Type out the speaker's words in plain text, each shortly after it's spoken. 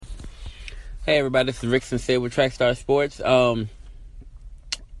Hey everybody, this is Rick Sincere with Trackstar Sports.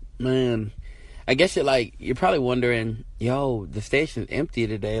 Man, I guess you're probably wondering, yo, the station's empty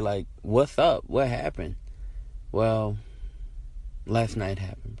today. Like, what's up? What happened? Well, last night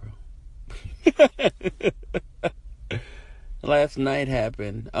happened, bro. Last night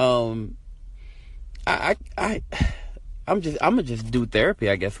happened. I'm gonna just do therapy,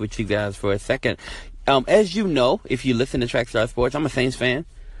 I guess, with you guys for a second. As you know, if you listen to Trackstar Sports, I'm a Saints fan.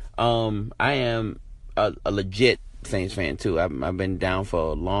 I am a legit Saints fan too. I've been down for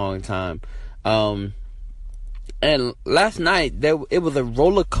a long time. And last night it was a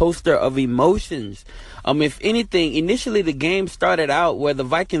roller coaster of emotions. If anything, initially the game started out where the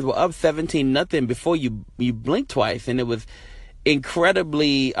Vikings were up 17-0 before you blinked twice, and it was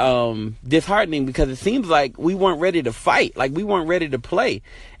incredibly disheartening because it seems like we weren't ready to fight, like we weren't ready to play,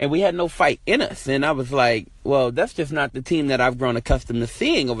 and we had no fight in us. And I was like, well, that's just not the team that I've grown accustomed to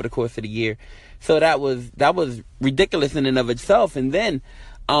seeing over the course of the year. So that was ridiculous in and of itself. And then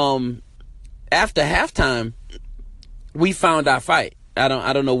after halftime, we found our fight. I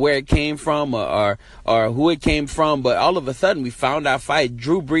don't know where it came from or who it came from, but all of a sudden we found our fight.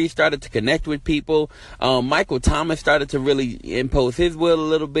 Drew Brees started to connect with people. Michael Thomas started to really impose his will a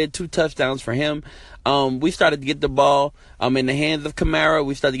little bit. 2 touchdowns for him. We started to get the ball in the hands of Kamara.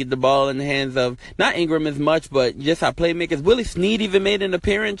 We started to get the ball in the hands of not Ingram as much, but just our playmakers. Willie Snead even made an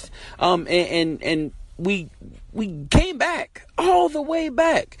appearance. And we came back all the way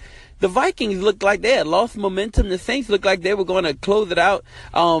back. The Vikings looked like they had lost momentum. The Saints looked like they were going to close it out.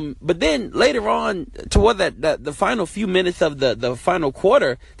 But then later on, toward the final few minutes of the final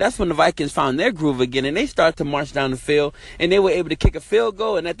quarter, that's when the Vikings found their groove again, and they started to march down the field, and they were able to kick a field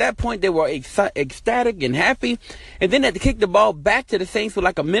goal. And at that point, they were ecstatic and happy. And then they had to kick the ball back to the Saints with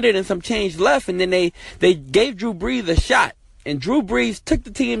like a minute and some change left, and then they gave Drew Brees a shot. And Drew Brees took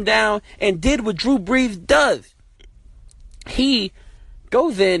the team down and did what Drew Brees does. He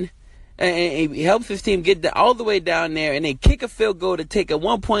goes in and he helps his team get all the way down there, and they kick a field goal to take a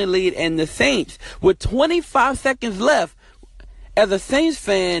 1-point lead. And the Saints, with 25 seconds left, as a Saints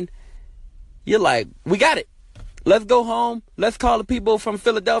fan, you're like, we got it. Let's go home. Let's call the people from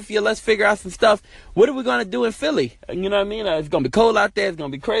Philadelphia. Let's figure out some stuff. What are we going to do in Philly? You know what I mean? It's going to be cold out there. It's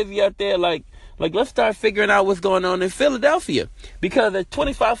going to be crazy out there. Like, let's start figuring out what's going on in Philadelphia. Because there's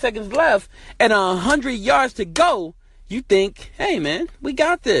 25 seconds left and 100 yards to go. You think, hey man, we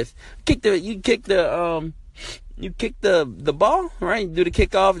got this. You kick the ball, right? You do the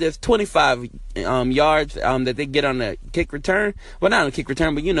kickoff. There's 25 yards that they get on the kick return. Well, not on the kick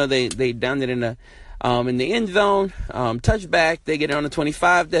return, but they downed it in the end zone. Touchback. They get it on the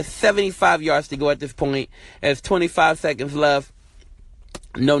 25. There's 75 yards to go at this point. There's 25 seconds left.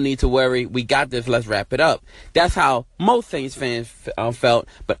 No need to worry. We got this. Let's wrap it up. That's how most Saints fans felt.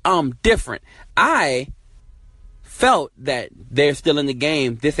 But I'm different. I felt that they're still in the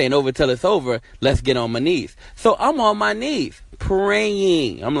game. This ain't over till it's over. Let's get on my knees. So I'm on my knees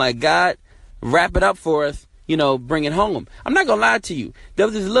praying. I'm like, God, wrap it up for us. Bring it home. I'm not gonna lie to you. There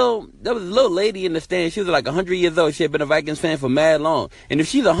was a little lady in the stand. She was like 100 years old. She had been a Vikings fan for mad long. And if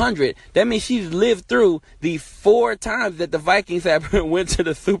she's 100, that means she's lived through the 4 times that the Vikings have went to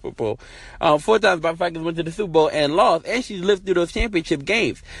the Super Bowl. 4 times the Vikings went to the Super Bowl and lost. And she's lived through those championship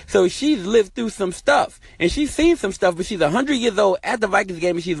games. So she's lived through some stuff. And she's seen some stuff, but she's 100 years old at the Vikings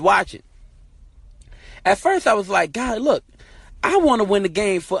game and she's watching. At first I was like, God, look, I want to win the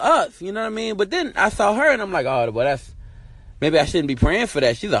game for us, you know what I mean? But then I saw her and I'm like, oh, well, maybe I shouldn't be praying for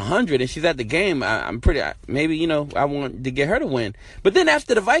that. She's 100 and she's at the game. I want to get her to win. But then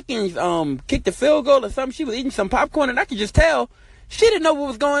after the Vikings kicked the field goal or something, she was eating some popcorn and I could just tell she didn't know what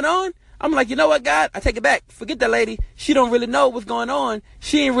was going on. I'm like, you know what, God? I take it back. Forget that lady. She don't really know what's going on.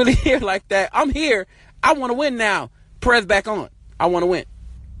 She ain't really here like that. I'm here. I want to win now. Prayer's back on. I want to win.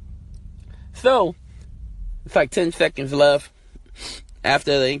 So it's like 10 seconds left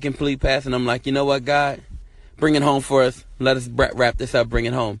after the incomplete pass, and I'm like, you know what, God? Bring it home for us. Let us wrap this up. Bring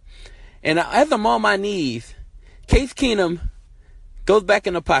it home. And as I'm on my knees, Case Keenum goes back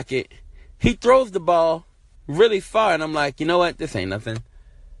in the pocket. He throws the ball really far, and I'm like, you know what? This ain't nothing.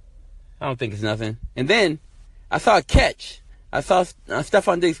 I don't think it's nothing. And then I saw a catch. I saw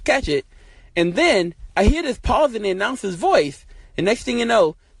Stephon Diggs catch it, and then I hear this pause in the announcer's voice, and next thing you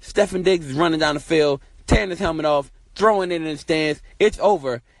know, Stephon Diggs is running down the field, tearing his helmet off, throwing it in the stands. It's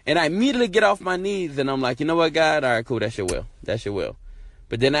over. And I immediately get off my knees and I'm like, you know what, God? All right, cool. That's your will. That's your will.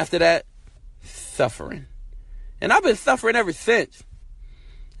 But then after that, suffering. And I've been suffering ever since.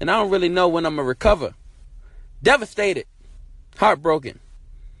 And I don't really know when I'm going to recover. Devastated. Heartbroken.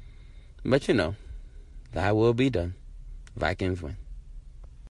 But thy will be done. Vikings win.